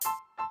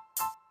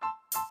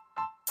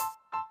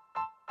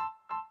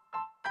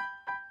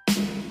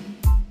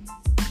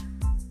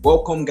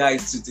Welcome,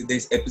 guys, to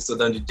today's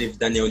episode on the Dave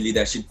Daniel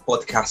Leadership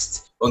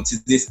Podcast. On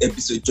today's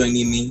episode,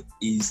 joining me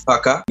is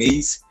Parker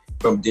Mays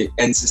from the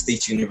NC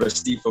State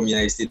University from the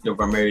United States of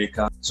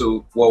America.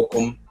 So,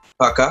 welcome,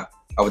 Parker.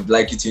 I would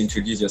like you to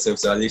introduce yourself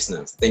to our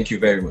listeners. Thank you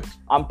very much.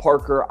 I'm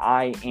Parker.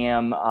 I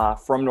am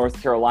from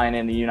North Carolina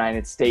in the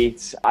United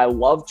States. I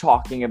love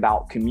talking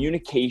about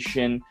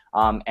communication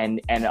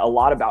and a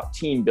lot about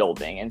team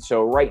building. And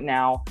so right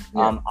now,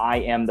 I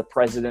am the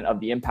president of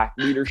the Impact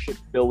Leadership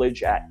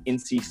Village at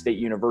NC State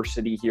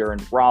University here in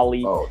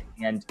Raleigh.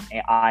 And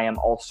I am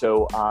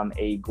also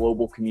a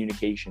global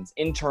communications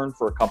intern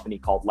for a company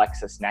called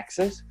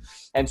LexisNexis.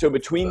 And so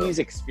between these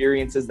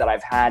experiences that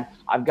I've had,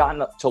 I've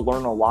gotten to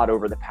learn a lot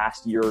over the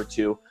past year or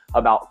two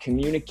about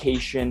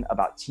communication,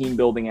 about team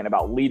building, and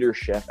about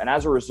leadership. And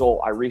as a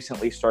result, I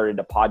recently started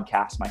a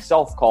podcast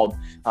myself called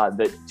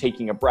the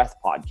Taking a Breath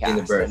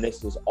podcast. And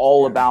this is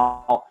all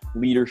about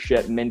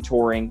leadership,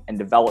 mentoring, and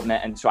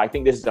development. And so I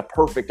think this is a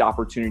perfect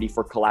opportunity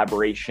for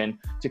collaboration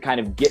to kind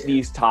of get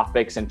these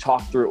topics and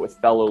talk through it with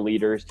fellow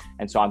leaders.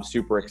 And so I'm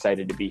super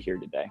excited to be here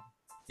today.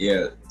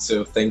 Yeah,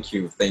 so thank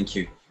you.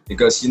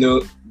 Because,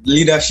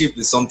 leadership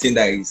is something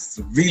that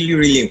is really,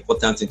 really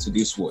important in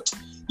today's world.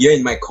 Here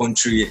in my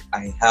country,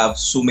 I have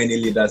so many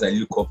leaders I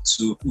look up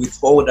to. With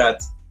all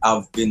that,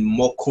 I've been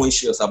more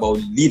conscious about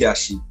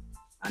leadership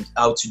and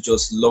how to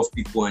just love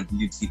people and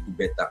lead people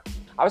better.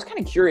 I was kind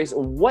of curious,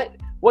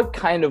 what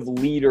kind of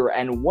leader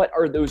and what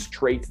are those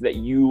traits that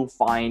you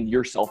find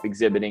yourself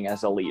exhibiting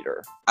as a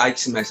leader? I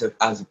see myself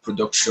as a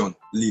production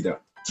leader.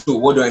 So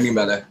what do I mean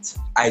by that?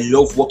 I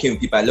love working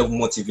with people. I love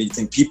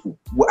motivating people.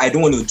 I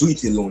don't want to do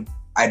it alone.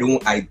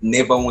 I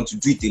never want to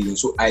do it alone.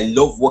 So I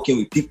love working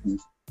with people.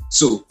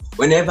 So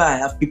whenever I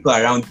have people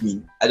around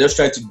me, I just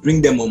try to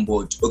bring them on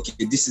board.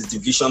 Okay, this is the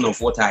vision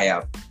of what I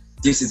have.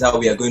 This is how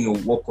we are going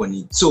to work on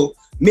it. So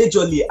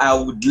majorly, I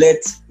would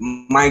let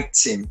my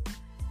team,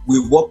 we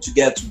work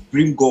together to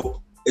bring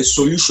up a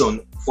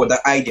solution for the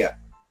idea,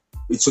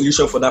 a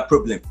solution for that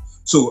problem.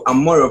 So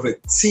I'm more of a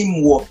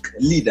teamwork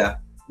leader,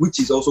 which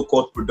is also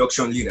called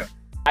production leader.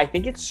 I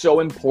think it's so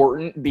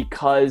important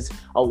because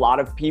a lot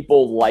of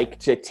people like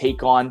to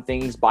take on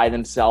things by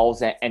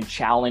themselves and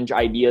challenge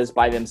ideas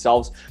by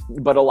themselves.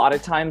 But a lot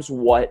of times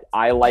what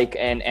I like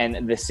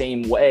and the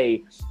same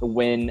way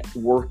when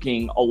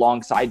working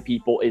alongside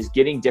people is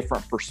getting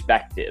different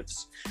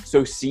perspectives.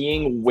 So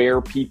seeing where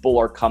people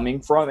are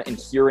coming from and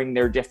hearing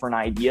their different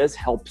ideas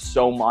helps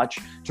so much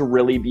to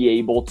really be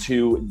able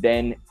to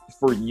then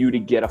for you to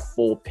get a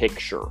full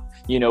picture,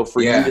 you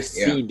to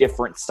see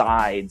different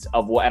sides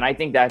of what, and I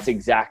think that's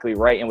exactly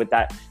right. And with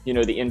that,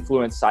 the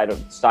influence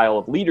style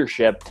of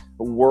leadership,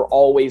 we're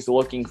always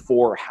looking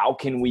for how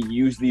can we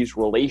use these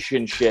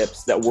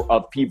relationships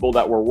of people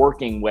that we're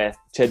working with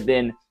to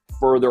then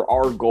further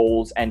our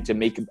goals and to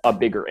make a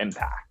bigger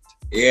impact.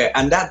 Yeah,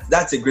 and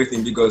that's a great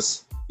thing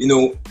because,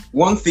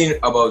 one thing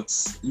about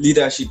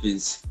leadership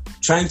is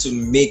trying to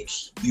make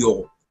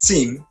your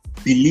team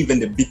believe in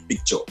the big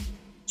picture.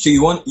 So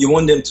you want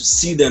them to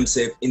see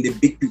themselves in the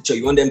big picture.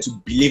 You want them to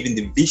believe in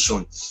the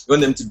vision. You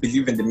want them to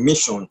believe in the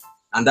mission.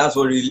 And that's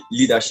what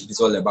leadership is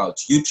all about.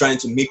 You trying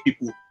to make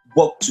people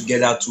work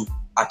together to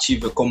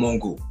achieve a common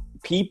goal.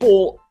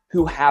 People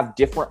who have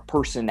different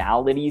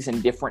personalities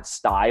and different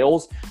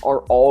styles are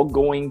all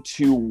going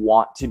to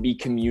want to be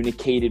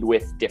communicated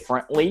with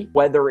differently.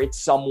 Whether it's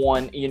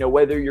someone,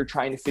 whether you're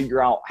trying to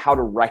figure out how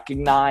to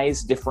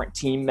recognize different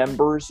team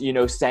members,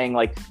 saying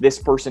like this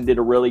person did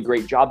a really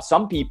great job.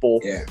 Some people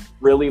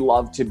really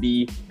love to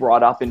be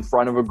brought up in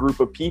front of a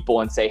group of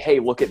people and say, hey,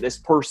 look at this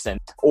person.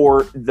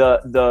 Or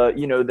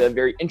the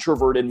very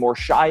introverted, more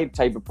shy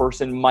type of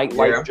person might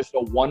like just a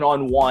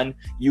one-on-one,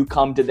 you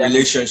come to them.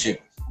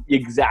 Relationship.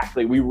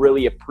 Exactly. We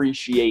really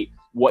appreciate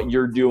what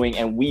you're doing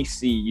and we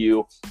see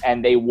you,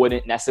 and they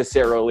wouldn't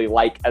necessarily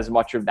like as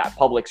much of that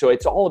public. So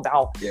it's all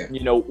about,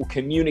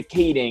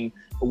 communicating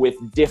with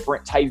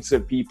different types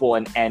of people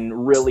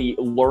and really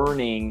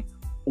learning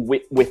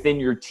within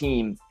your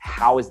team,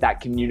 how is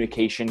that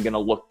communication going to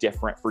look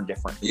different for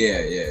different people?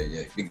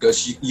 Yeah.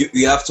 Because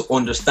you have to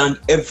understand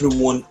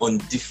everyone on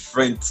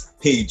different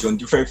page, on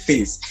different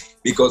phase,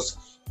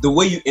 because the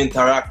way you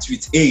interact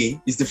with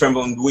A is different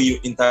from the way you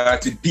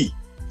interact with B.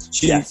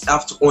 So you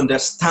have to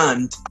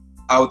understand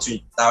how to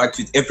interact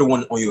with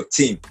everyone on your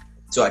team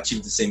to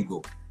achieve the same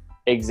goal.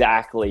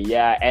 Exactly.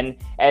 Yeah.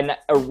 And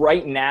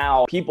right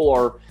now, people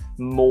are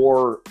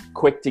more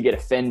quick to get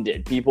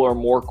offended. People are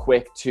more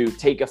quick to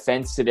take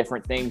offense to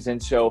different things.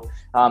 And so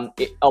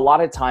a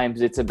lot of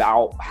times it's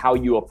about how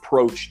you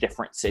approach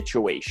different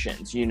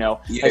situations,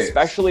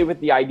 especially with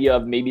the idea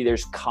of maybe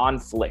there's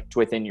conflict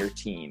within your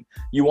team.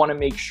 You want to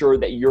make sure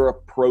that you're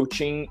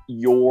approaching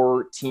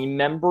your team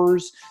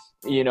members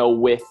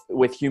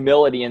with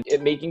humility and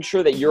making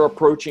sure that you're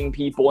approaching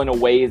people in a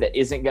way that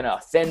isn't going to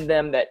offend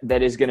them,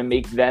 that is going to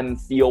make them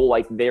feel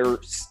like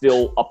they're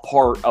still a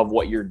part of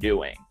what you're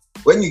doing.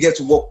 When you get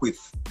to work with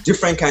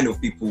different kind of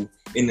people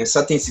in a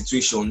certain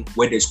situation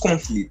where there's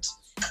conflict,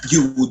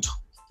 you would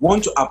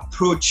want to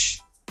approach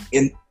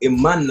in a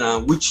manner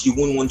which you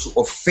won't want to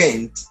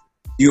offend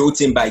the whole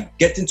team by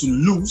getting to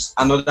lose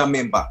another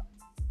member.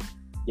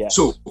 Yes.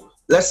 So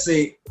let's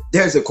say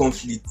there's a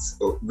conflict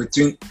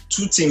between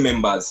two team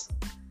members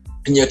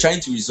and you're trying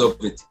to resolve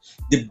it.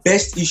 The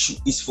best issue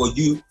is for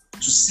you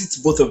to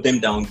sit both of them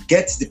down,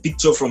 get the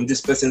picture from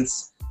this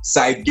person's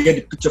side, get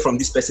the picture from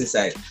this person's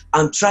side,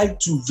 and try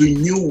to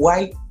renew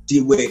why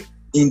they were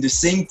in the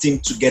same team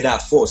together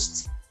at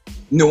first.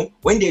 No,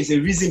 when there's a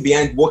reason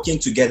behind working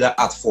together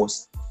at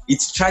first,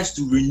 it tries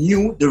to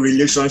renew the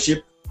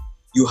relationship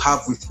you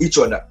have with each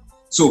other.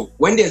 So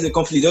when there's a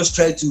conflict, just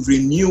try to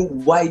renew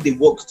why they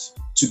worked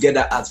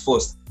together at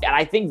first. And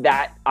I think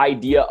that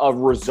idea of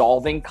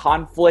resolving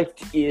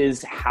conflict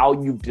is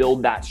how you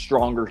build that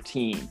stronger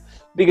team.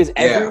 Because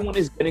everyone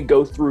is going to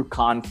go through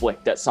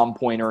conflict at some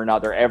point or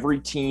another. Every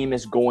team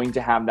is going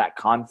to have that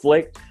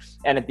conflict.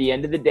 And at the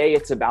end of the day,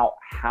 it's about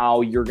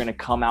how you're going to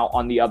come out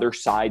on the other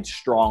side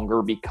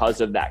stronger because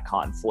of that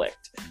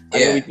conflict.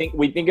 I mean,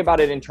 we think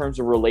about it in terms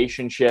of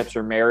relationships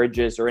or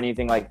marriages or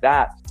anything like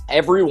that.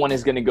 Everyone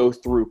is going to go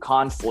through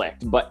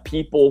conflict, but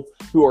people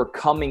who are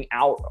coming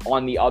out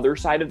on the other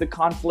side of the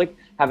conflict,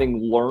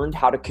 having learned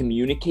how to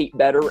communicate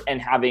better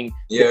and having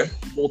been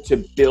able to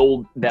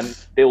build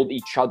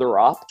each other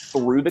up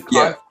through the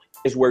conflict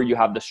is where you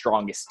have the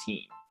strongest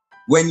team.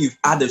 When you've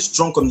had a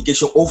strong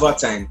communication over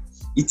time,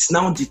 it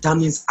now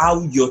determines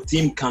how your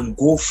team can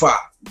go far.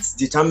 It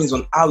determines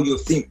on how your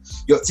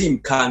team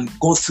can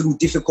go through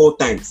difficult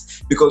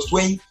times. Because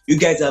when you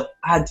guys have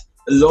had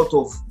a lot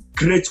of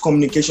great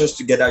communications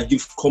together,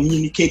 you've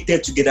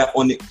communicated together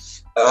on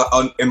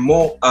a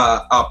more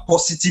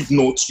positive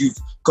note, you've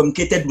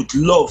communicated with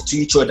love to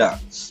each other.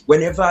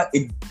 Whenever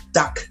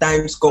dark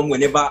times come,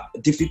 whenever a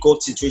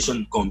difficult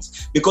situation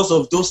comes, because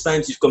of those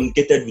times you've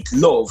communicated with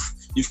love,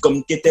 you've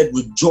communicated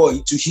with joy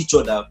to each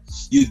other,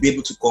 you'll be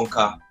able to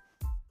conquer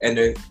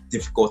any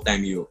difficult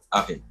time you're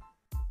having.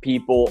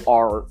 People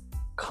are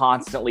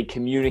constantly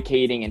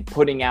communicating and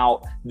putting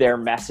out their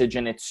message,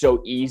 and it's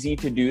so easy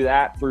to do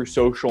that through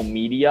social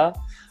media.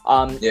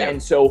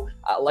 And so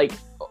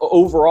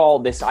overall,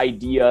 this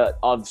idea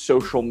of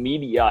social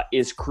media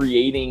is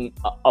creating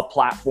a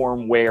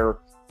platform where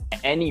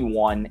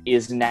anyone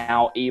is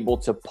now able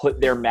to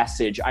put their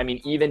message. I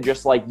mean, even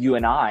just like you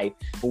and I,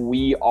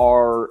 we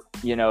are,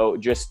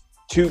 just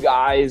two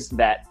guys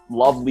that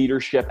love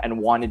leadership and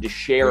wanted to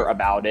share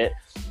about it.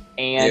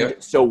 And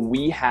so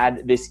we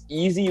had this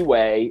easy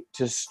way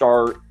to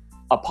start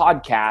a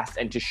podcast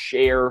and to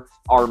share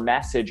our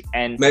message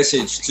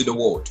to the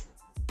world.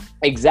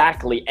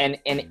 Exactly. And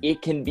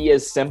it can be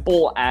as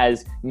simple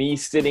as me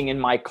sitting in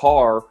my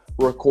car,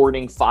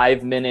 recording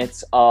 5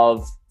 minutes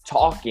of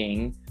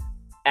talking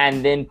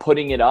and then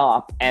putting it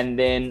up, and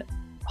then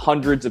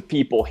hundreds of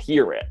people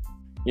hear it.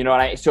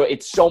 So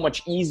it's so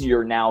much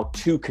easier now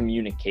to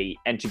communicate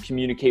and to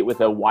communicate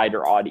with a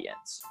wider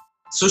audience.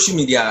 Social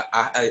media,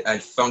 I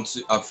found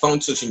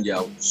social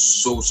media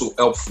so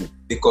helpful,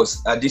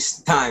 because at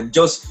this time,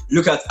 just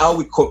look at how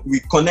we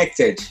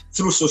connected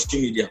through social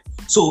media.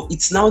 So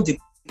it's now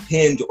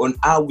depend on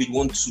how we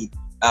want to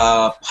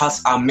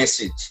pass our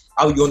message,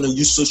 how you want to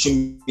use social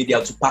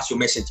media to pass your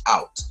message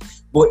out.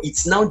 But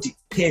it's now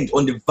depend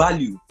on the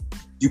value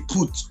you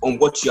put on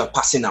what you are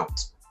passing out.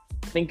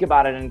 Think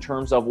about it in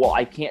terms of,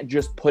 I can't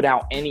just put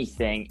out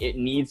anything. It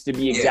needs to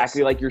be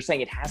exactly like you're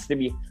saying. It has to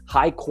be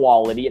high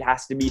quality. It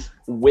has to be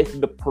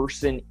with the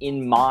person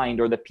in mind,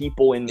 or the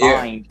people in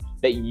mind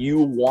that you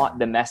want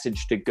the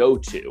message to go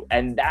to.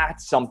 And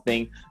that's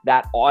something,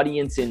 that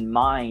audience in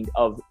mind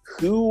of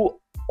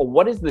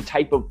what is the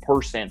type of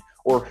person,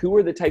 or who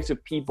are the types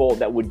of people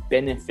that would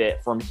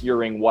benefit from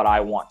hearing what I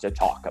want to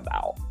talk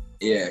about.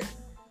 Yeah.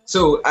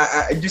 So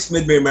I just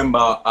made me remember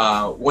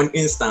one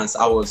instance.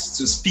 I was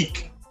to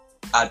speak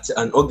at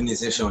an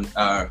organization,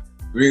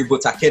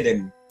 Reboot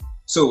Academy.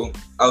 So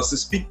I was to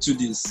speak to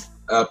these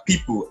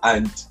people,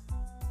 and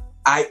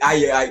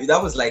I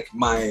that was like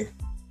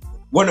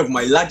one of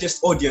my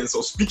largest audience I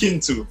was speaking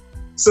to.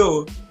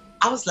 So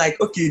I was like,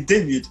 okay,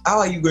 David, how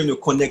are you going to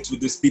connect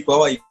with these people?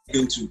 How are you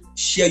going to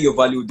share your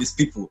value with these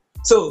people?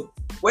 So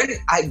when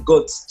I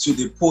got to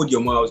the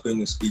podium where I was going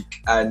to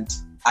speak, and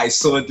I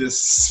saw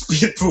these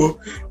people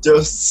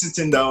just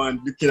sitting down and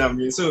looking at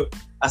me. So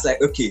I was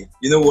like, okay,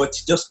 you know what?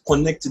 Just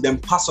connect to them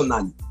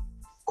personally.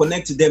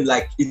 Connect to them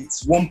like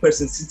it's one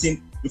person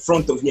sitting in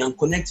front of me, and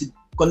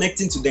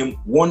connecting to them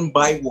one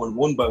by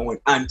one.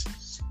 And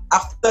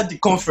after the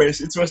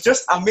conference, it was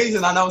just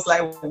amazing. And I was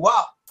like,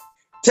 wow,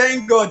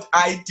 thank God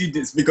I did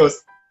this,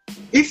 because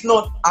if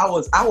not, I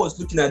was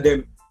looking at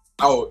them,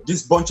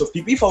 this bunch of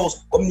people. If I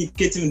was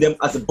communicating with them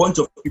as a bunch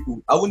of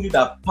people, I wouldn't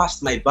have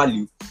passed my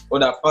value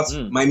or have passed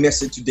my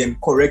message to them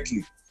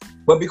correctly.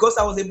 But because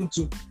I was able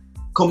to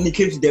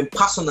communicate with them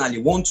personally,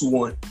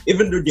 one-to-one,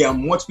 even though there are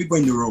much people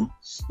in the room,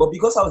 but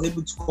because I was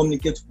able to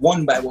communicate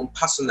one by one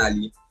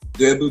personally,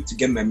 they were able to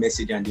get my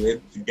message, and they were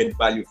able to get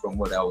value from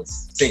what I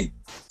was saying.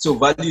 So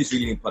value is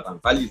really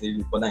important. Value is really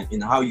important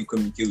in how you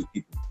communicate with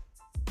people.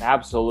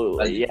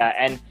 Absolutely.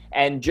 Yeah.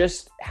 And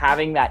just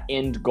having that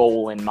end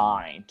goal in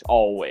mind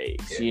always,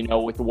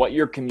 with what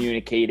you're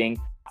communicating.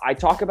 I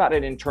talk about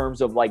it in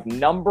terms of like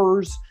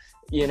numbers.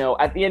 You know,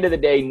 at the end of the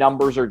day,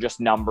 numbers are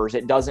just numbers.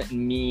 It doesn't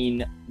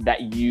mean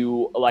that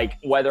you, like,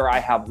 whether I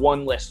have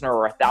 1 listener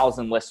or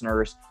 1,000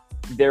 listeners,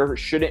 there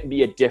shouldn't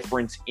be a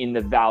difference in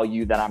the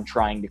value that I'm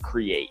trying to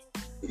create.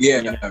 Yeah,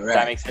 you know, right.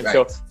 That makes sense.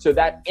 Right. So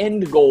that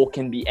end goal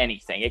can be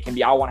anything. It can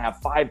be, I want to have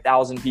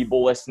 5,000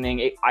 people listening.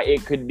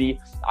 It could be,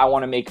 I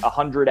want to make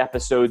 100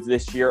 episodes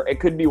this year. It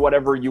could be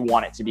whatever you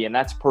want it to be, and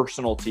that's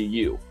personal to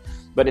you.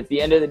 But at the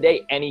end of the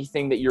day,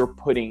 anything that you're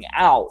putting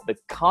out, the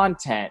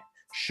content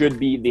should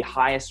be the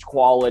highest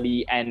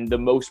quality and the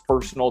most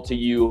personal to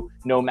you,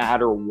 no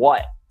matter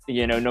what,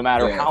 you know, no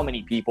matter how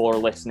many people are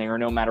listening or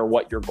no matter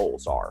what your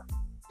goals are.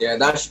 Yeah,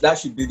 that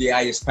should be the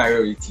highest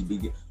priority.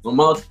 No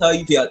matter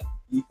if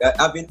you are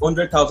having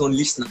 100,000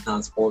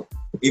 listeners or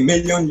 1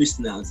 million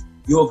listeners,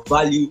 your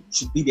value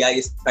should be the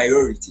highest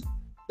priority.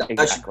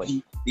 That should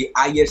be the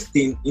highest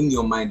thing in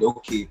your mind.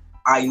 Okay,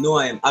 I know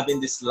I am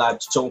having this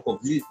large chunk of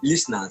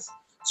listeners,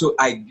 so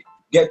I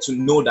get to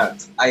know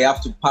that I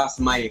have to pass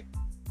my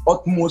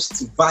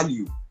utmost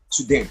value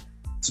to them,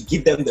 to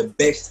give them the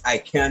best I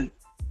can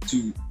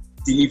to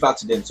deliver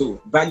to them. So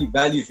value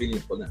is really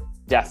important.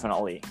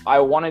 Definitely. I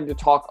wanted to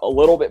talk a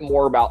little bit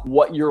more about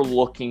what you're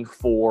looking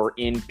for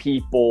in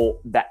people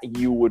that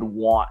you would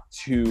want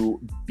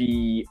to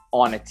be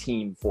on a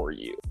team for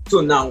you. So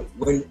now,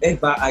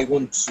 whenever I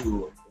want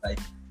to like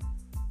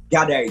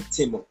gather a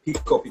team or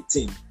pick up a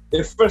team,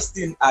 the first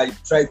thing I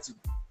try to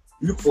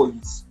look for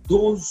is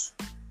those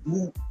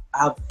who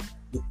have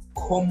the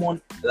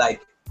common,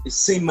 like the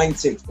same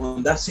mindset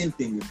on that same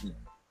thing with me.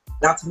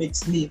 That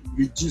makes me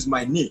reduce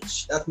my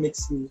niche. That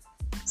makes me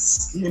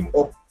slim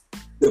up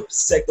the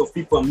set of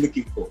people I'm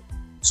looking for.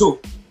 So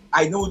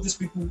I know these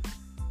people,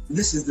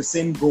 this is the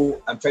same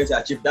goal I'm trying to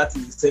achieve. That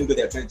is the same goal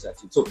they're trying to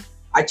achieve. So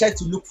I try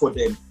to look for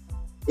them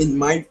in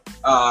my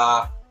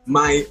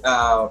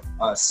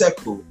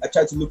circle. I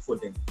try to look for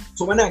them.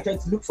 So when I try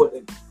to look for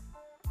them,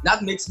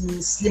 that makes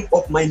me slim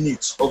up my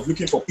niche of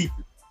looking for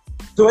people.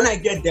 So when I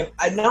get them,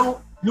 I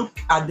now look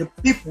at the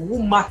people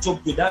who match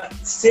up to that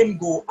same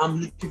goal I'm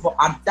looking for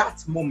at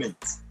that moment.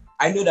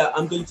 I know that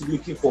I'm going to be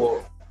looking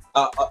for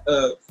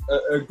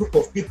a group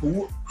of people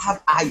who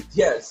have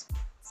ideas.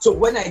 So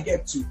when I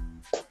get to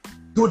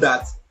do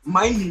that,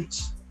 my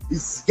niche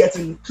is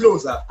getting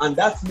closer, and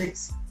that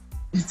makes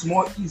it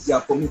more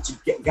easier for me to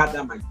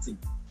gather my team.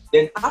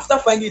 Then after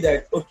finding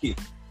that, okay,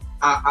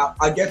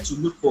 I get to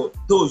look for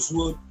those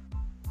who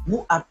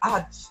have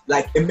had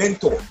like a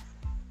mentor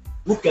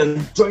who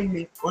can join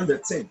me on the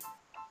team.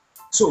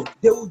 So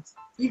they would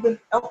even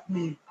help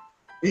me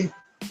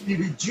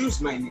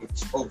reduce my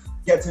niche of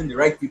getting the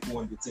right people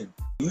on the team.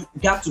 You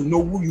get to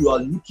know who you are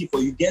looking for.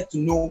 You get to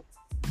know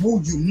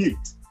who you need.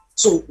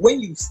 So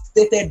when you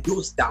stated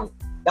those down,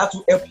 that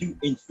will help you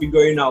in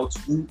figuring out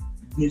who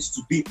needs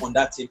to be on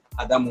that team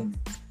at that moment.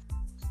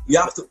 You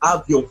have to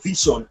have your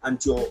vision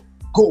and your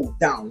goal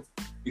down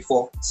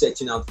before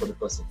searching out for the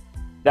person.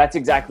 That's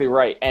exactly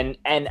right. And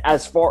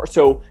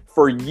so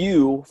for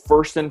you,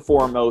 first and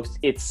foremost,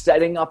 it's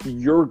setting up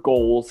your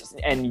goals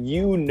and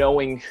you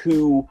knowing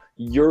who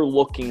you're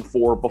looking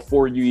for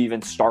before you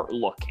even start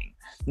looking.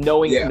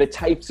 Knowing the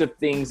types of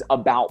things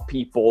about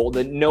people,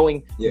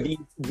 knowing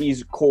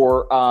these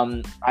core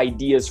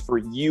ideas for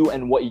you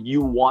and what you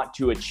want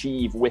to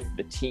achieve with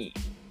the team.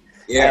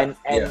 And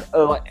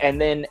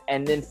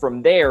then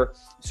from there,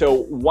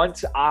 so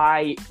once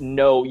I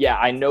know,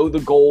 I know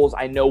the goals,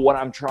 I know what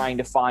I'm trying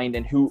to find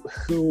and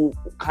who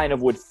kind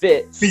of would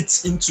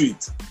fits into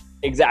it.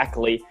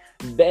 Exactly.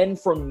 Then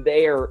from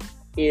there,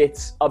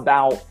 it's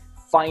about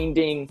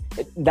finding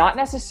not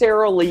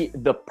necessarily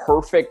the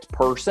perfect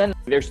person.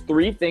 There's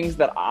 3 things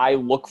that I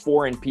look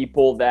for in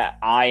people that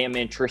I am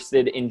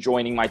interested in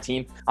joining my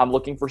team. I'm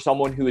looking for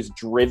someone who is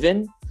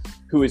driven,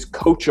 who is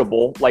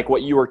coachable, like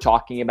what you were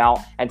talking about,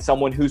 and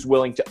someone who's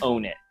willing to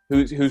own it,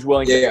 who's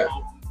willing to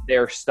own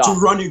their stuff. To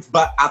run it,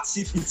 but as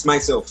if it's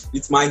myself.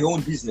 It's my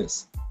own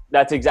business.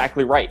 That's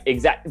exactly right.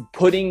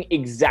 Putting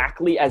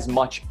exactly as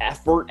much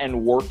effort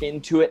and work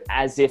into it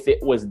as if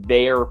it was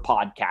their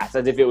podcast,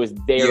 as if it was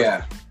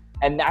their.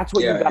 And that's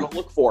what you've got to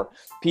look for.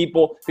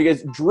 People,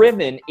 because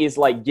driven is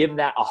like, give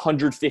that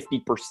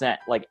 150%.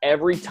 Like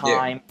every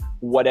time,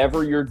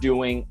 whatever you're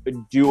doing,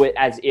 do it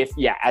as if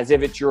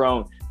it's your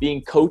own.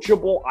 Being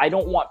coachable, I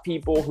don't want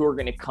people who are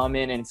going to come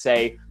in and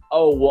say,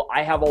 oh, well,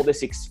 I have all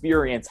this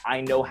experience, I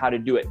know how to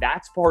do it.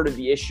 That's part of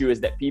the issue, is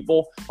that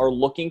people are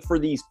looking for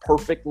these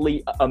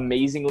perfectly,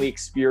 amazingly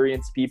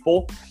experienced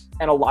people.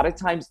 And a lot of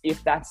times,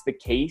 if that's the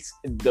case,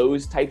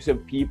 those types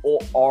of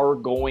people are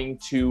going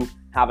to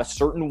have a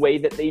certain way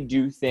that they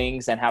do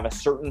things and have a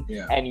certain,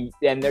 and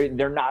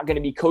they're not going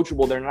to be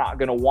coachable. They're not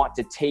going to want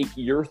to take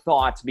your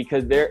thoughts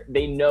because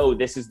they know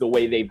this is the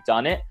way they've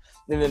done it.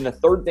 And then the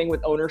third thing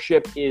with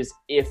ownership is,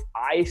 if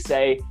I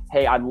say,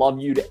 hey, I'd love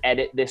you to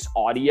edit this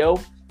audio,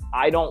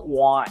 I don't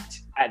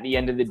want, at the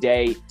end of the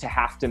day, to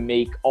have to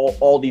make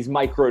all these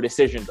micro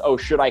decisions. Oh,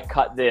 should I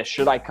cut this?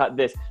 Should I cut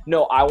this?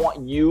 No, I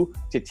want you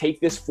to take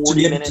this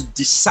 40 minutes. To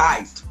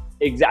decide.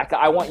 Exactly.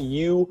 I want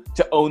you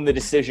to own the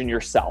decision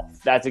yourself.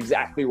 That's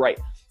exactly right.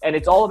 And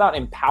it's all about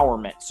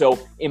empowerment. So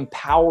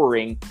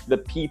empowering the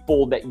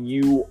people that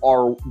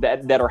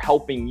are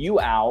helping you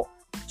out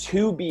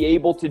to be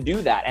able to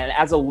do that. And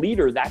as a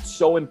leader, that's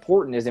so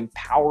important, is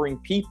empowering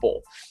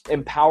people,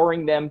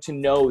 empowering them to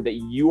know that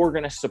you are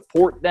going to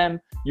support them,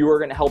 you are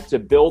going to help to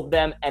build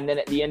them. And then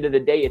at the end of the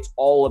day, it's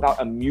all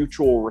about a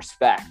mutual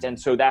respect. And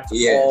so that's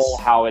all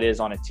how it is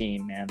on a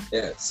team, man.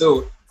 Yeah.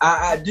 So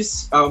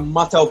this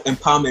matter of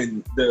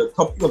empowerment, the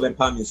topic of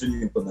empowerment is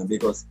really important,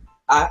 because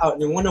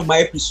in one of my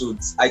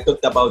episodes, I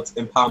talked about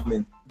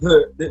empowerment.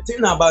 The thing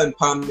about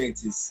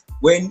empowerment is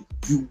when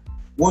you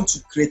want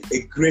to create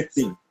a great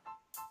thing,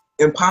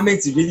 empowerment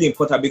is really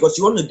important, because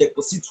you want to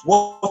deposit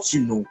what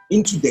you know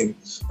into them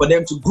for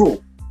them to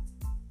grow.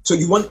 So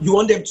you want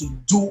them to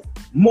do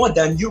more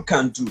than you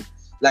can do.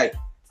 Like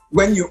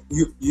when you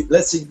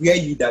let's say we are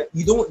leader,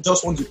 you don't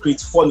just want to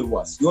create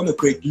followers. You want to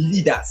create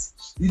leaders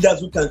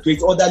who can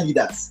create other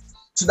leaders.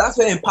 So that's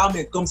where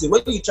empowerment comes in.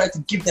 When you try to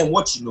give them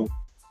what you know,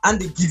 and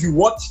they give you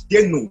what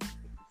they know,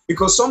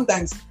 because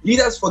sometimes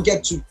leaders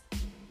forget to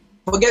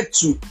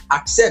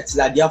accept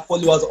that their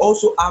followers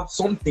also have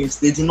some things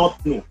they do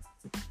not know.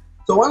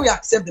 So when we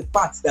accept the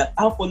fact that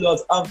our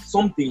followers have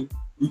something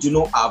we do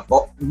not have,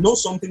 or know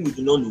something we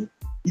do not know,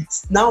 it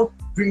now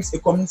brings a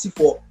community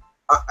for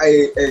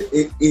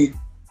a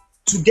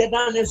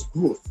togetherness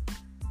growth.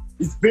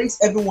 It brings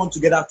everyone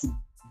together to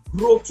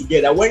grow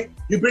together. When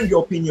you bring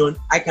your opinion,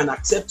 I can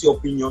accept your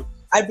opinion.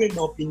 I bring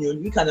my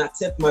opinion, you can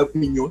accept my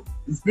opinion.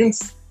 It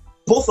brings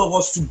both of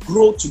us to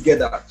grow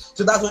together.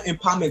 So that's when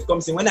empowerment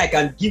comes in. When I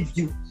can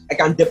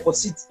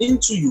deposit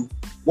into you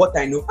what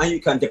I know, and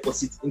you can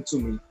deposit into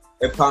me.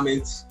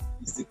 Empowerment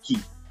is the key.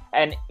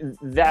 And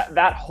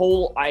that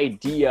whole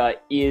idea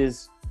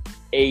is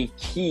a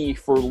key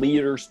for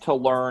leaders to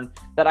learn,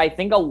 that I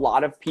think a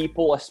lot of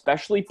people,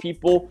 especially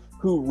people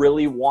who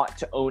really want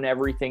to own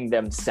everything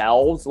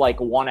themselves,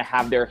 like want to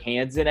have their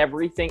hands in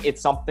everything,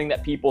 it's something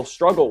that people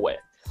struggle with.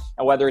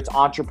 And whether it's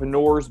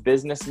entrepreneurs,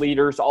 business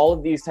leaders, all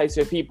of these types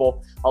of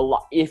people,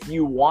 if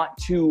you want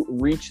to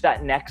reach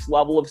that next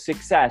level of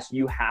success,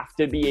 you have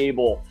to be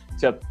able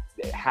to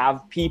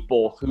have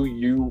people who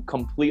you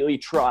completely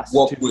trust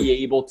be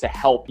able to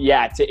help.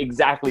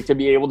 To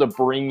be able to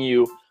bring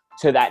you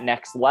to that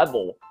next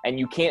level. And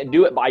you can't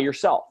do it by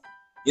yourself.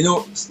 You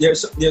know,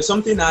 there's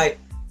something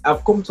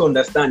I've come to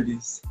understand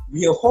is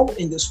we are all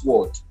in this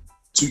world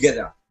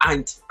together.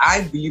 And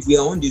I believe we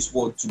are on this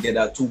world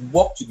together to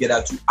work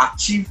together to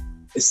achieve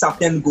a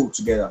certain goal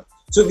together.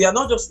 So we are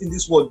not just in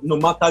this world, no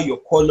matter your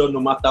color, no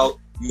matter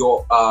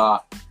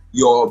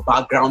your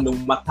background, no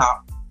matter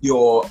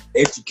your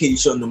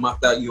education, no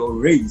matter your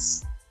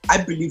race.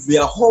 I believe we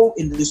are all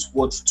in this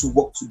world to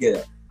work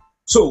together.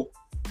 So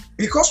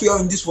because we are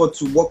in this world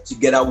to work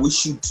together, we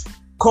should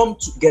come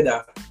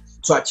together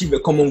to achieve a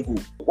common goal.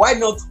 Why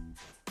not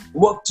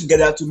work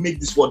together to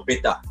make this world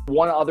better?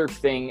 One other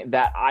thing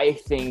that I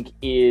think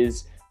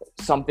is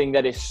something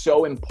that is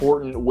so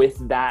important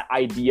with that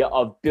idea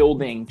of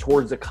building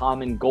towards a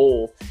common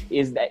goal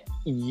is that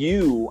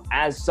you,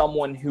 as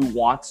someone who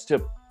wants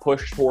to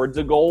push towards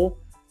a goal,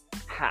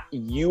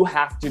 you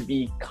have to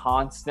be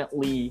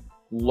constantly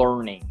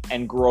learning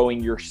and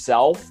growing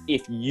yourself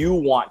if you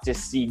want to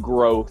see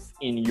growth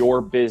in your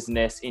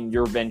business, in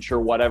your venture,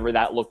 whatever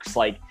that looks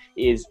like.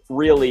 Is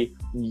really,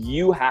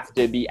 you have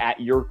to be at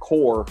your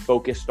core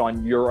focused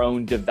on your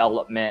own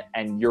development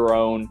and your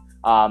own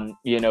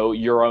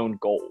your own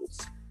goals.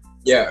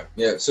 Yeah.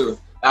 So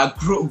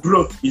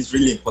growth is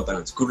really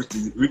important.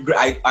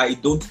 I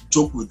don't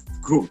joke with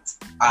growth.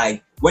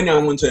 When I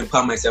want to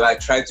empower myself, I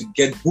try to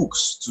get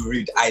books to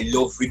read. I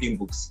love reading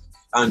books.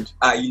 And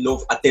I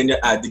love attending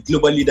the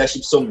Global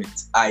Leadership Summit.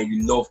 I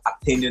love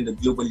attending the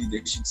Global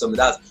Leadership Summit.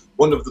 That's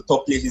one of the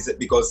top places,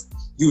 because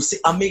you see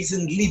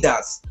amazing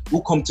leaders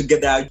who come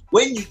together.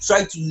 When you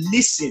try to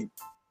listen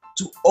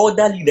to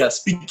other leaders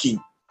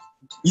speaking,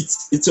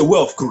 it's a way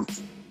of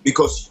growth,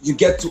 because you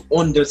get to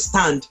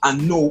understand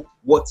and know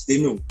what they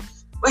know.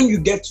 When you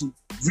get to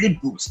read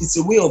books, it's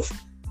a way of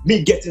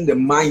me getting the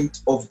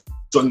mind of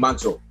John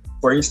Maxwell,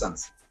 for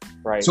instance.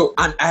 Right. So,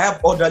 and I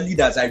have other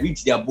leaders, I read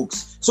their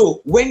books.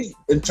 So when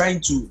I'm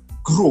trying to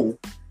grow,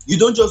 you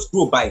don't just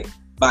grow by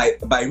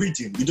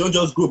reading. You don't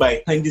just grow by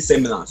attending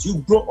seminars. You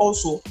grow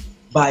also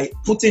by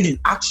putting in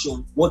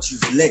action what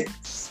you've learned.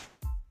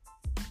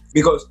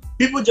 Because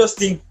people just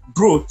think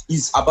growth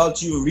is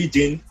about you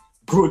reading.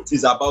 Growth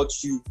is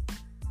about you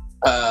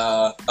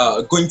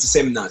going to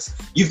seminars.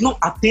 You've not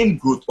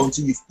attained growth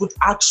until you've put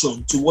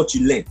action to what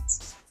you learned.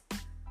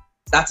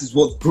 That is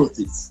what growth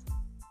is.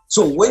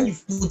 So when you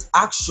put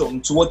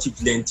action to what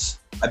you've learned,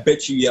 I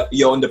bet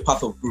you're on the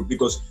path of growth,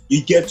 because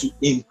you get to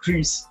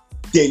increase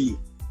daily.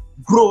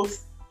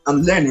 Growth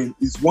and learning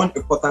is one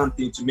important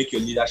thing to make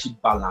your leadership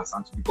balance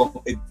and to become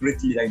a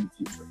great leader in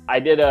the future. I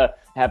did an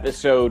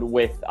episode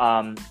with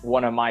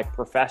one of my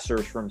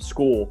professors from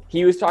school.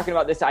 He was talking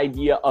about this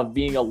idea of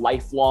being a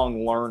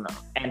lifelong learner,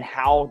 and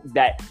how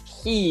that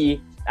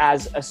he,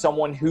 as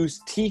someone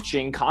who's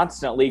teaching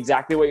constantly,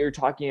 exactly what you're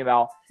talking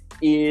about,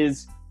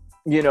 is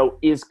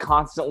is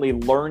constantly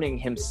learning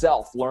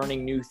himself,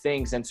 learning new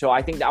things. And so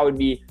I think that would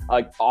be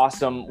an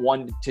awesome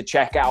one to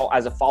check out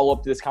as a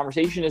follow-up to this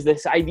conversation, is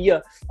this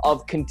idea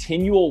of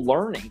continual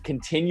learning,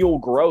 continual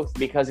growth,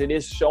 because it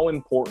is so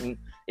important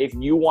if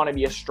you want to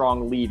be a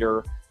strong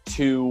leader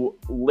to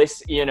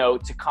listen,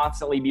 to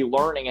constantly be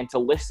learning and to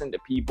listen to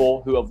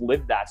people who have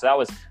lived that. So that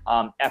was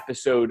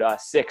episode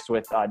 6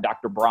 with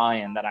Dr.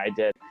 Brian that I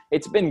did.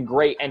 It's been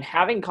great. And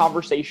having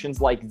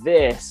conversations like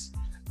this,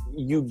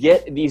 you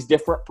get these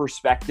different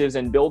perspectives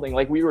and building,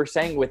 like we were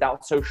saying,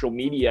 without social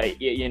media,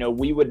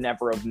 we would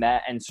never have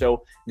met. And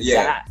so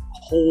that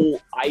whole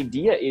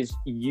idea is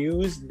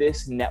use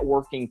this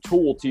networking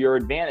tool to your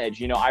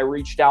advantage. I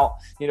reached out,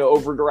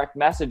 over direct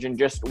message, and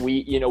just,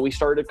 we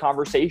started a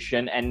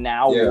conversation, and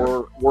now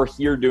we're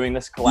here doing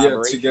this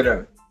collaboration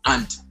together.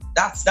 And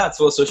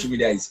that's what social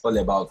media is all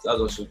about. That's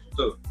also,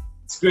 so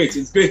it's great.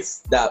 It's great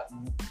that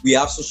we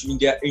have social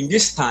media in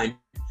this time,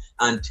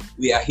 and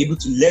we are able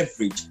to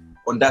leverage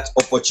on that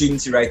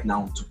opportunity right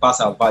now to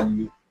pass our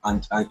value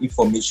and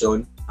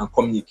information and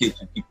communicate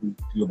with people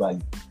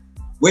globally.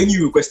 When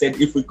you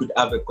requested if we could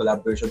have a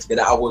collaboration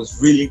together, I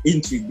was really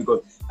intrigued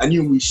because I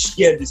knew we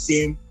share the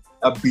same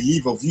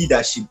belief of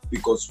leadership,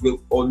 because we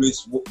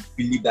always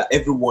believe that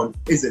everyone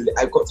is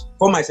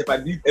for myself, I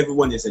believe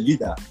everyone is a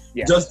leader.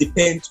 Yeah. Just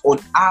depends on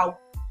how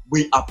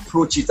we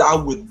approach it,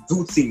 how we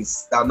do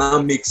things that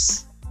now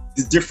makes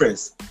the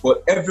difference.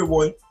 But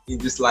everyone in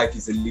this life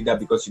is a leader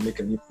because you make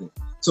a difference.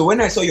 So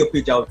when I saw your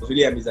page, I was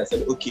really amazed. I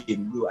said, okay,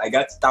 I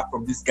got to start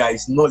from this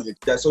guy's knowledge.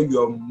 I saw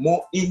you are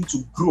more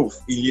into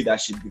growth in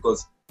leadership,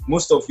 because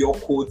most of your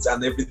quotes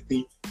and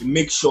everything, you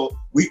make sure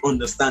we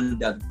understand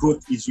that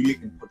growth is really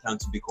important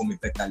to become a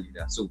better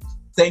leader. So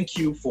thank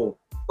you for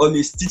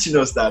always teaching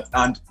us that,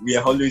 and we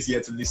are always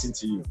here to listen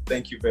to you.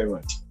 Thank you very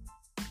much.